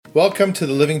Welcome to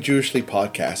the Living Jewishly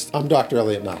podcast. I'm Dr.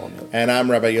 Elliot Malaman. And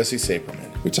I'm Rabbi Yossi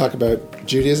Saperman. We talk about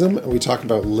Judaism, and we talk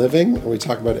about living, and we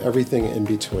talk about everything in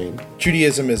between.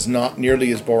 Judaism is not nearly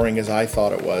as boring as I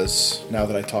thought it was now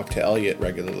that I talk to Elliot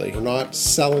regularly. We're not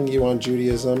selling you on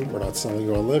Judaism. We're not selling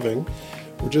you on living.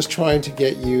 We're just trying to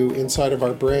get you inside of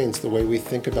our brains, the way we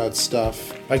think about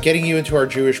stuff. By getting you into our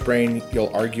Jewish brain,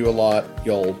 you'll argue a lot,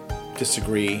 you'll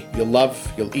disagree, you'll love,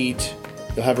 you'll eat,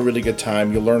 you'll have a really good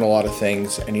time, you'll learn a lot of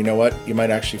things, and you know what? You might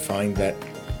actually find that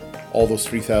all those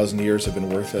 3,000 years have been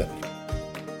worth it.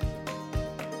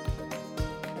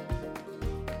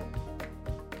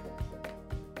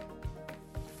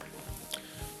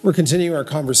 We're continuing our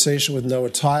conversation with Noah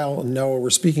Tile. Noah, we're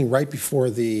speaking right before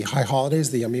the high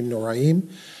holidays, the Yamim Noraim.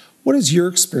 What is your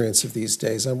experience of these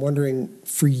days? I'm wondering,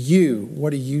 for you, what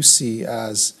do you see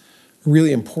as a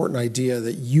really important idea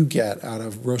that you get out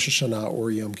of Rosh Hashanah or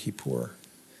Yom Kippur?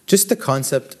 Just the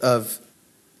concept of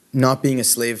not being a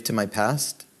slave to my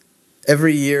past.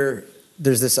 Every year,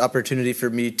 there's this opportunity for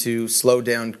me to slow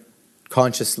down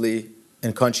consciously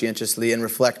and conscientiously and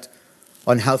reflect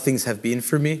on how things have been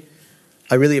for me.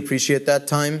 I really appreciate that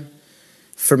time.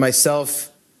 For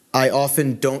myself, I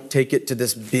often don't take it to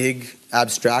this big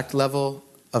abstract level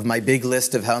of my big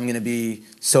list of how I'm going to be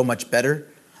so much better.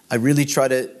 I really try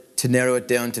to narrow it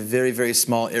down to very, very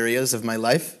small areas of my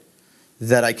life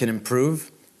that I can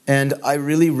improve. And I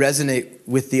really resonate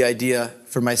with the idea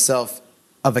for myself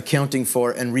of accounting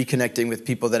for and reconnecting with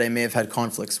people that I may have had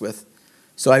conflicts with.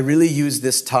 So I really use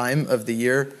this time of the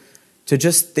year to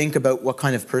just think about what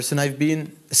kind of person I've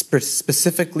been,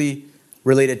 specifically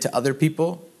related to other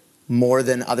people, more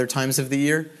than other times of the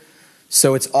year.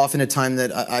 So it's often a time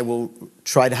that I will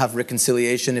try to have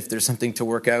reconciliation if there's something to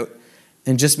work out,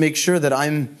 and just make sure that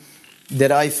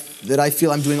I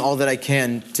feel I'm doing all that I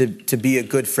can to be a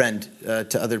good friend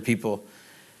to other people.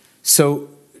 So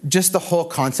just the whole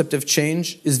concept of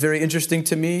change is very interesting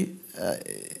to me.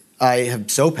 I am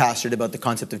so passionate about the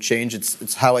concept of change.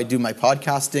 It's how I do my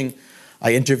podcasting.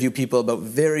 I interview people about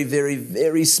very, very,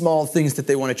 very small things that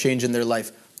they want to change in their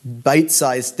life,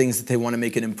 bite-sized things that they want to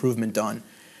make an improvement on.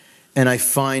 And I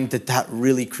find that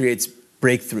really creates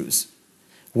breakthroughs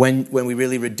when we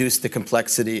really reduce the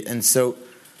complexity. And so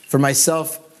for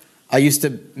myself, I used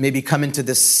to maybe come into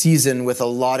this season with a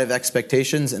lot of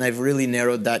expectations, and I've really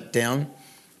narrowed that down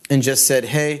and just said,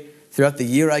 hey, throughout the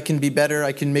year I can be better,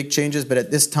 I can make changes, but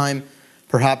at this time,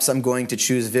 perhaps I'm going to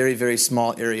choose very, very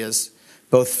small areas,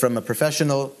 both from a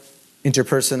professional,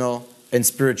 interpersonal, and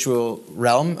spiritual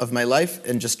realm of my life,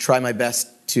 and just try my best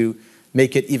to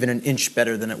make it even an inch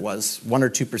better than it was, 1 or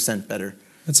 2% better.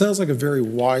 It sounds like a very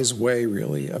wise way,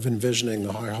 really, of envisioning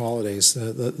the high holidays,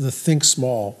 the think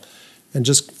small, and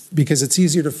just because it's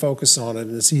easier to focus on it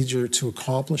and it's easier to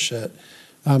accomplish it.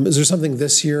 Is there something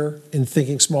this year in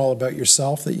thinking small about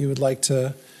yourself that you would like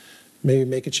to maybe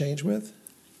make a change with?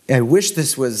 I wish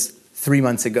this was 3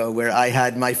 months ago, where I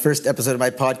had my first episode of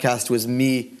my podcast was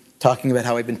me talking about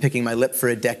how I've been picking my lip for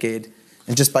a decade.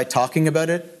 And just by talking about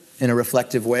it in a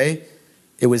reflective way,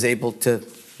 it was able to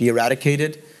be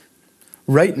eradicated.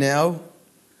 Right now,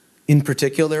 in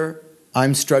particular,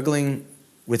 I'm struggling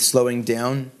with slowing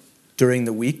down during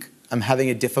the week. I'm having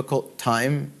a difficult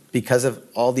time because of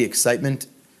all the excitement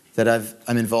that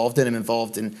I'm involved in. I'm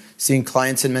involved in seeing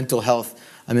clients in mental health.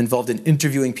 I'm involved in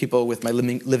interviewing people with my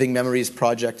Living Memories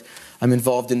project. I'm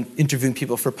involved in interviewing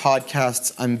people for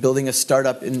podcasts. I'm building a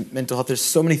startup in mental health. There's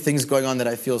so many things going on that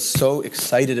I feel so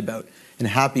excited about and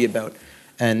happy about,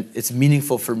 and it's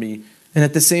meaningful for me. And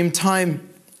at the same time,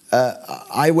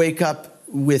 I wake up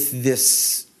with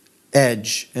this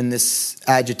edge and this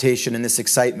agitation and this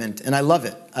excitement, and I love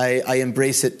it. I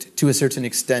embrace it to a certain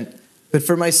extent. But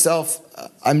for myself,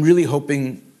 I'm really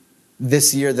hoping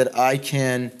this year that I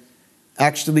can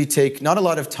actually take not a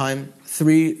lot of time,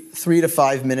 3 to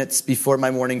 5 minutes before my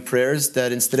morning prayers,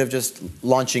 that instead of just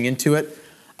launching into it,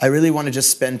 I really want to just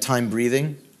spend time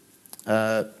breathing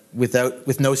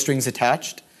with no strings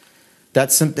attached.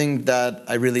 That's something that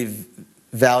I really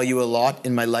value a lot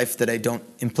in my life that I don't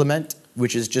implement,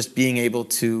 which is just being able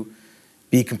to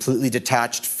be completely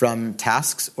detached from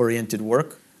tasks-oriented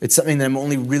work. It's something that I'm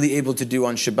only really able to do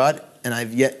on Shabbat, and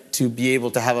I've yet to be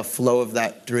able to have a flow of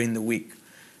that during the week.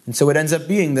 And so it ends up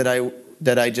being that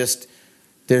I just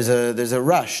there's a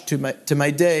rush to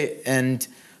my day, and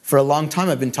for a long time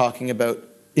I've been talking about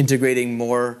integrating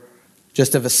more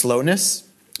just of a slowness,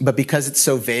 but because it's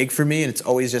so vague for me and it's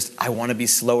always just I want to be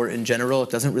slower in general, it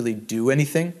doesn't really do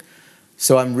anything.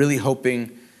 So I'm really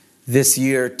hoping this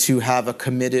year to have a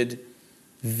committed,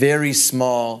 very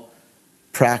small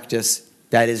practice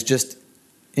that is just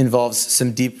involves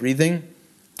some deep breathing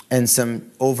and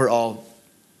some overall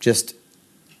just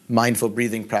mindful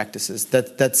breathing practices.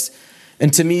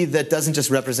 And to me, that doesn't just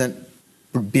represent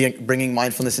bringing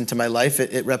mindfulness into my life.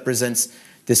 It represents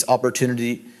this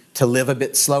opportunity to live a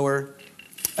bit slower,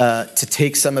 to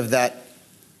take some of that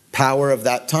power of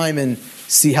that time and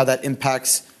see how that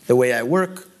impacts the way I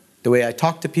work, the way I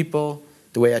talk to people,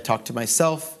 the way I talk to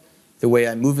myself, the way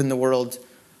I move in the world.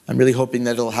 I'm really hoping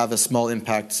that it'll have a small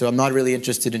impact. So I'm not really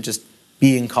interested in just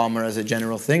being calmer as a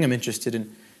general thing. I'm interested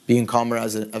in being calmer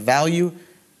as a value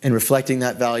and reflecting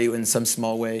that value in some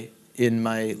small way in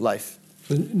my life.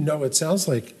 No, it sounds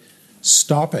like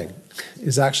stopping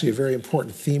is actually a very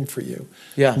important theme for you.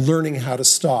 Yeah. Learning how to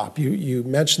stop. You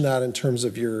mentioned that in terms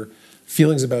of your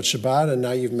feelings about Shabbat, and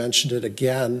now you've mentioned it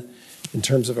again in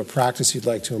terms of a practice you'd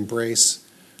like to embrace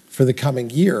for the coming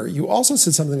year. You also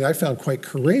said something that I found quite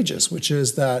courageous, which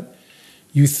is that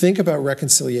you think about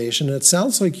reconciliation, and it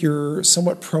sounds like you're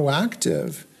somewhat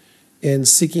proactive in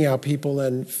seeking out people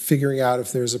and figuring out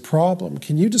if there's a problem.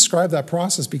 Can you describe that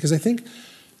process? Because I think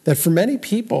that for many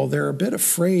people, they're a bit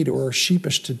afraid or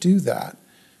sheepish to do that.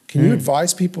 Can you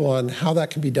advise people on how that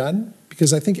can be done?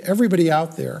 Because I think everybody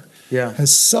out there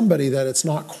has somebody that it's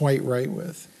not quite right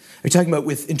with. Are you talking about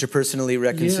with interpersonally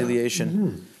reconciliation? Yeah.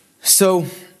 Mm-hmm. So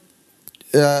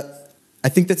I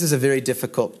think this is a very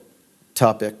difficult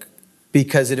topic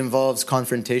because it involves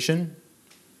confrontation.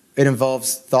 It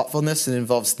involves thoughtfulness. It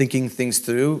involves thinking things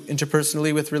through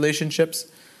interpersonally with relationships.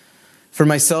 For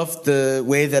myself, the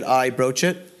way that I broach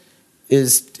it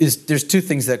is there's two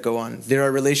things that go on. There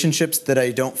are relationships that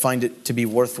I don't find it to be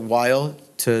worthwhile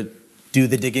to do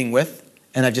the digging with,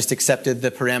 and I've just accepted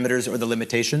the parameters or the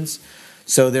limitations.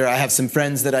 So I have some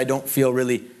friends that I don't feel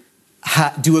really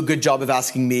do a good job of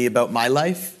asking me about my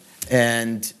life,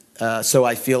 and so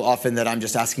I feel often that I'm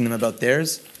just asking them about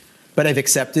theirs. But I've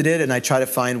accepted it, and I try to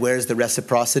find where's the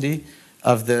reciprocity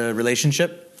of the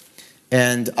relationship,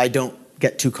 and I don't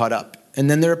get too caught up. And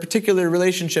then there are particular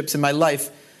relationships in my life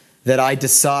that I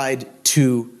decide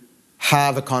to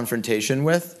have a confrontation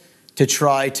with, to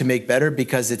try to make better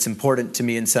because it's important to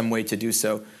me in some way to do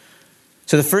so.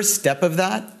 So the first step of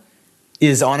that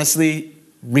is honestly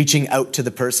reaching out to the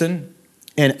person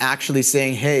and actually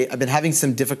saying, hey, I've been having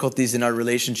some difficulties in our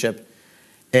relationship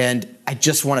and I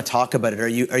just want to talk about it. Are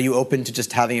you open to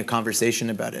just having a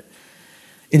conversation about it?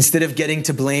 Instead of getting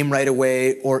to blame right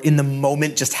away or in the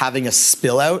moment just having a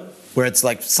spill out where it's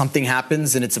like something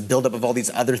happens and it's a buildup of all these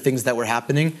other things that were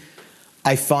happening,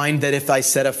 I find that if I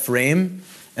set a frame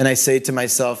and I say to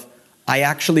myself, I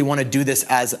actually want to do this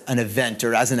as an event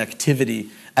or as an activity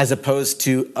as opposed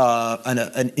to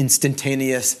an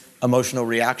instantaneous emotional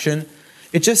reaction,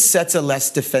 it just sets a less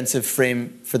defensive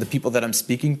frame for the people that I'm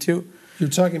speaking to. You're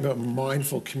talking about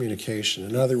mindful communication.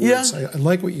 In other words, I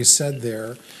like what you said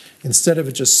there. Instead of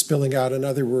it just spilling out, in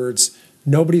other words,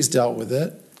 nobody's dealt with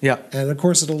it. Yeah. And of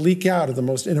course, it'll leak out at the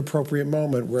most inappropriate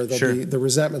moment where the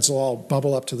resentments will all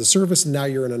bubble up to the surface, and now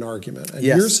you're in an argument. And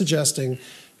you're suggesting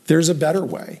there's a better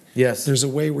way. Yes. There's a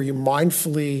way where you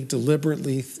mindfully,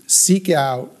 deliberately seek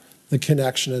out the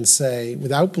connection and say,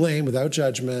 without blame, without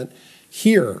judgment,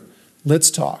 here, let's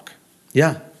talk.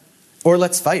 Yeah. Or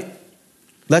let's fight.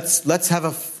 Let's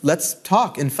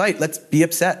talk and fight. Let's be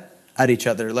upset at each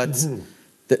other.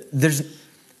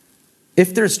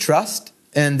 If there's trust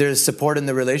and there's support in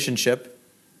the relationship,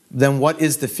 then what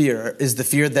is the fear? Is the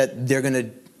fear that they're going to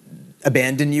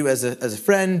abandon you as a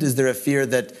friend? Is there a fear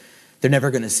that they're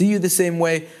never going to see you the same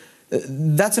way?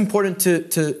 That's important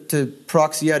to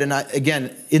proxy out. And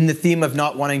again, in the theme of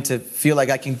not wanting to feel like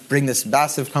I can bring this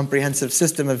massive, comprehensive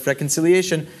system of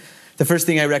reconciliation, the first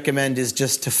thing I recommend is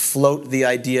just to float the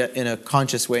idea in a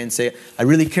conscious way and say, I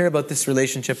really care about this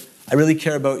relationship. I really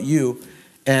care about you.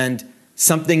 And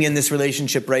something in this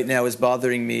relationship right now is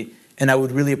bothering me. And I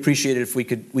would really appreciate it if we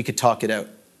could talk it out.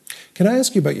 Can I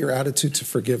ask you about your attitude to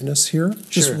forgiveness here?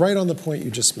 Just right on the point you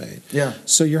just made. Yeah.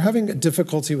 So you're having a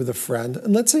difficulty with a friend,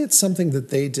 and let's say it's something that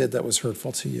they did that was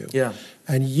hurtful to you. Yeah.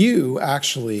 And you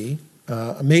actually,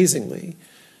 amazingly,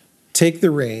 take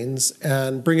the reins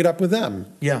and bring it up with them.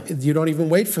 Yeah. You don't even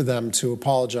wait for them to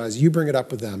apologize. You bring it up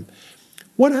with them.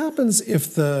 What happens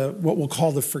if what we'll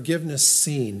call the forgiveness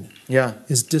scene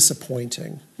is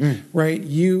disappointing, right?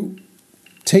 You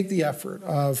take the effort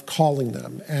of calling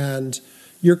them and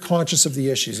you're conscious of the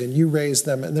issues and you raise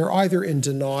them and they're either in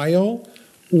denial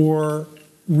or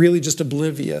really just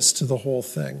oblivious to the whole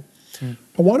thing.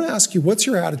 I want to ask you, what's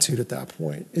your attitude at that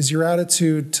point? Is your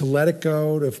attitude to let it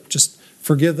go, to just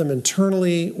forgive them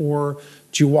internally, or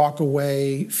do you walk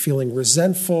away feeling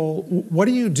resentful? What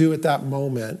do you do at that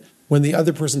moment when the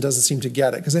other person doesn't seem to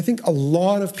get it? Because I think a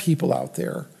lot of people out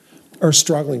there are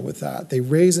struggling with that. They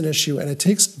raise an issue and it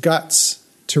takes guts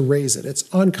to raise it. It's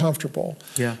uncomfortable.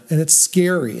 Yeah. And it's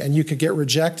scary, and you could get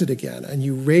rejected again. And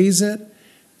you raise it,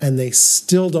 and they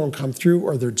still don't come through,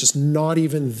 or they're just not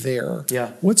even there.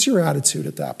 Yeah. What's your attitude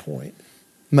at that point?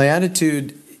 My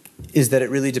attitude is that it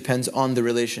really depends on the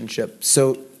relationship.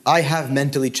 So I have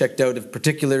mentally checked out of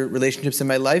particular relationships in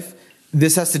my life.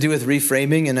 This has to do with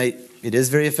reframing, and it is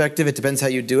very effective. It depends how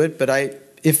you do it. But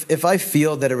if I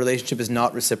feel that a relationship is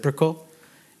not reciprocal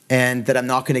and that I'm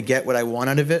not going to get what I want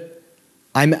out of it,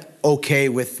 I'm okay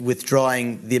with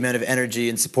withdrawing the amount of energy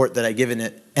and support that I give in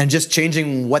it and just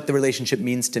changing what the relationship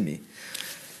means to me.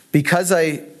 Because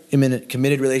I am in a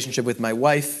committed relationship with my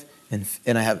wife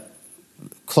and I have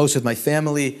close with my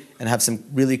family and have some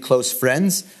really close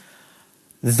friends,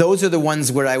 those are the ones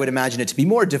where I would imagine it to be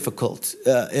more difficult.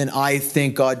 And I,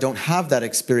 thank God, don't have that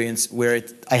experience where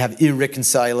I have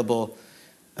irreconcilable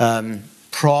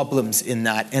problems in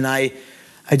that. And I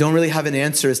don't really have an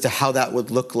answer as to how that would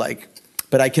look like.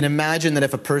 But I can imagine that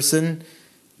if a person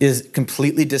is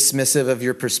completely dismissive of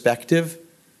your perspective,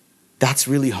 that's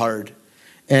really hard.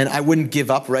 And I wouldn't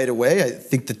give up right away. I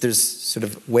think that there's sort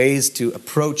of ways to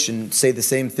approach and say the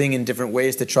same thing in different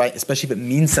ways to try, especially if it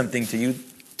means something to you,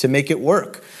 to make it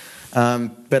work.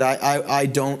 But I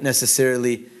don't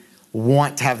necessarily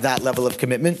want to have that level of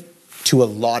commitment to a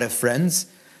lot of friends.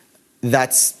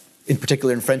 That's, in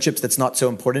particular in friendships, that's not so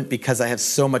important because I have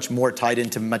so much more tied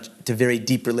into very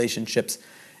deep relationships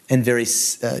and very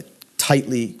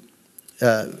tightly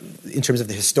in terms of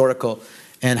the historical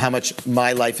and how much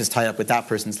my life is tied up with that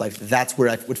person's life. That's where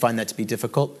I would find that to be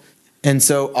difficult. And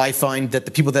so I find that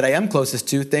the people that I am closest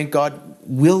to, thank God,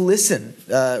 will listen,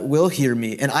 will hear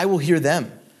me, and I will hear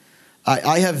them.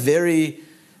 I have very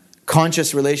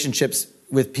conscious relationships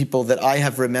with people that I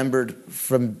have remembered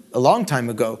from a long time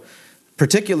ago,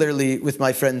 particularly with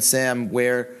my friend Sam,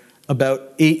 where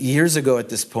about 8 years ago at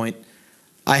this point,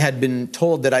 I had been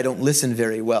told that I don't listen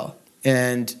very well.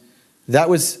 And that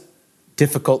was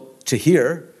difficult to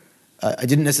hear. I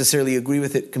didn't necessarily agree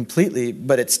with it completely,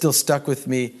 but it still stuck with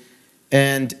me.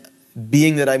 And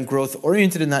being that I'm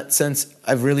growth-oriented in that sense,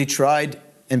 I've really tried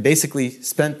and basically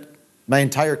spent my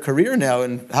entire career now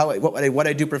and what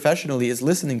I do professionally is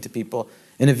listening to people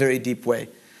in a very deep way.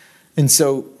 And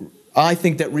so I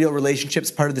think that real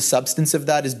relationships, part of the substance of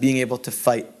that is being able to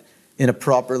fight in a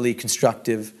properly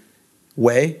constructive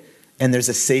way. And there's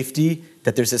a safety,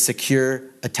 that there's a secure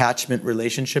attachment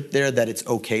relationship there, that it's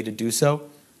okay to do so.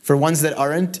 For ones that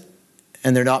aren't,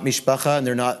 and they're not mishpacha, and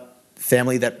they're not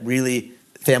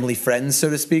family friends, so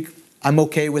to speak, I'm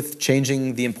okay with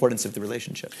changing the importance of the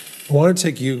relationship. I want to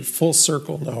take you full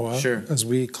circle, Noah, Sure. as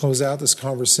we close out this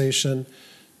conversation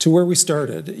to where we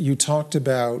started. You talked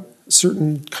about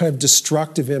certain kind of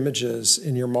destructive images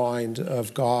in your mind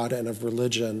of God and of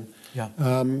religion. Yeah.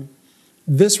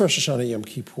 This Rosh Hashanah Yom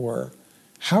Kippur,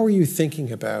 how are you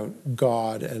thinking about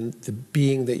God and the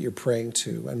being that you're praying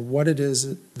to, and what it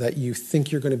is that you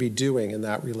think you're going to be doing in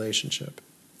that relationship?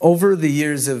 Over the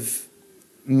years of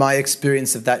my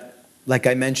experience of that, like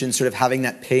I mentioned, sort of having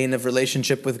that pain of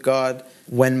relationship with God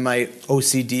when my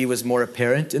OCD was more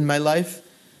apparent in my life,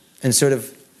 and sort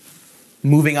of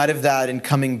moving out of that and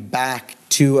coming back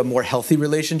to a more healthy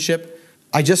relationship,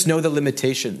 I just know the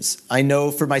limitations. I know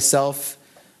for myself,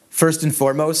 first and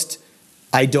foremost,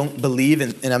 I don't believe,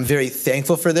 and I'm very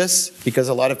thankful for this because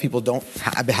a lot of people don't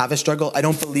have a struggle. I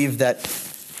don't believe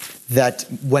that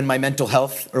when my mental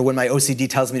health or when my OCD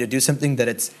tells me to do something, that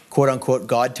it's quote unquote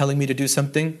God telling me to do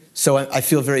something. So I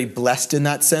feel very blessed in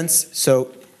that sense.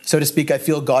 So to speak, I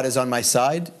feel God is on my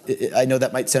side. I know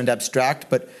that might sound abstract,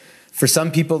 but for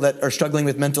some people that are struggling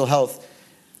with mental health,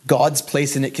 God's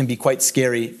place in it can be quite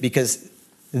scary because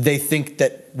they think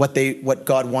that what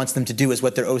God wants them to do is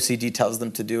what their OCD tells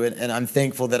them to do. And I'm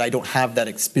thankful that I don't have that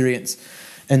experience.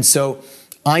 And so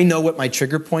I know what my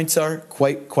trigger points are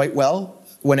quite well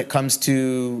when it comes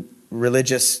to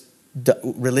religion,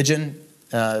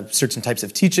 certain types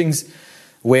of teachings,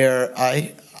 where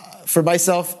for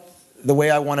myself, the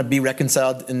way I want to be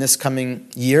reconciled in this coming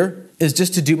year is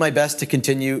just to do my best to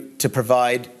continue to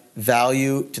provide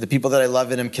value to the people that I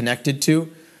love and am connected to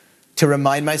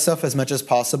remind myself as much as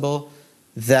possible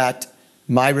that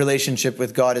my relationship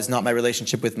with God is not my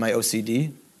relationship with my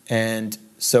OCD. And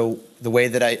so the way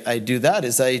that I do that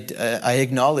is I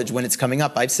acknowledge when it's coming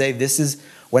up. I say, this is,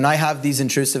 when I have these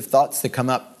intrusive thoughts that come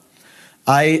up,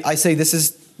 I say, this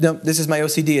is my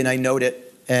OCD, and I note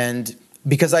it. And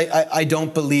because I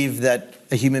don't believe that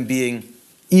a human being,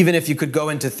 even if you could go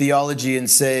into theology and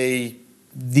say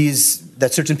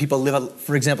that certain people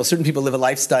live a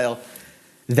lifestyle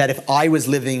that if I was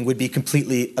living would be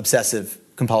completely obsessive,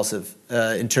 compulsive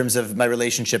in terms of my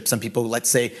relationship. Some people, let's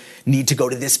say, need to go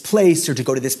to this place or to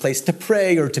go to this place to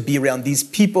pray or to be around these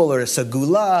people or a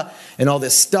segula and all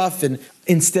this stuff. And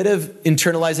instead of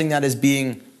internalizing that as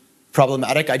being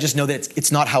problematic, I just know that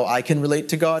it's not how I can relate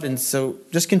to God. And so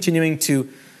just continuing to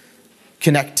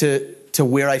connect to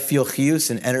where I feel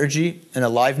chiyus and energy and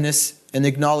aliveness, and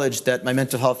acknowledge that my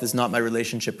mental health is not my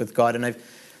relationship with God. And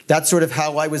that's sort of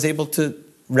how I was able to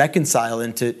reconcile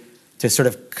and to sort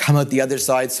of come out the other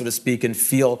side, so to speak, and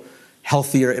feel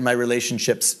healthier in my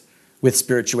relationships with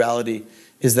spirituality,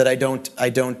 is that I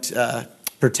don't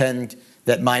pretend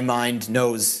that my mind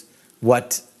knows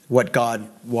what God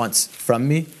wants from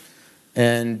me.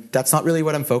 And that's not really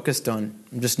what I'm focused on.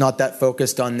 I'm just not that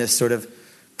focused on this sort of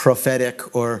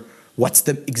prophetic or what's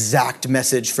the exact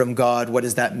message from God? What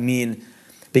does that mean?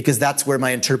 Because that's where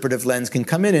my interpretive lens can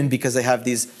come in, and because I have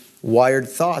these wired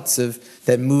thoughts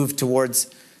that move towards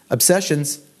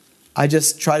obsessions, I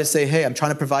just try to say, hey, I'm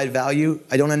trying to provide value.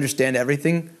 I don't understand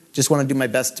everything. Just want to do my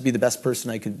best to be the best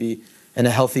person I could be, and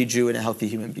a healthy Jew and a healthy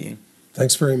human being.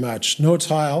 Thanks very much. Noah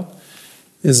Tile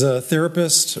is a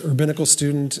therapist, rabbinical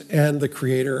student, and the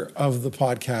creator of the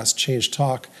podcast Change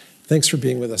Talk. Thanks for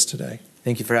being with us today.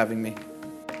 Thank you for having me.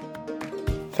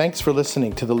 Thanks for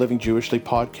listening to the Living Jewishly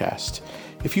podcast.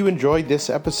 If you enjoyed this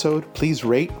episode, please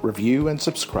rate, review, and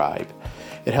subscribe.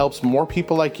 It helps more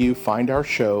people like you find our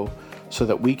show so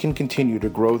that we can continue to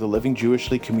grow the Living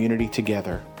Jewishly community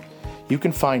together. You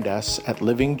can find us at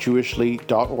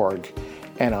livingjewishly.org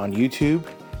and on YouTube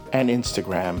and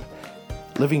Instagram.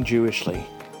 Living Jewishly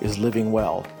is living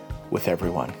well with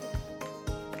everyone.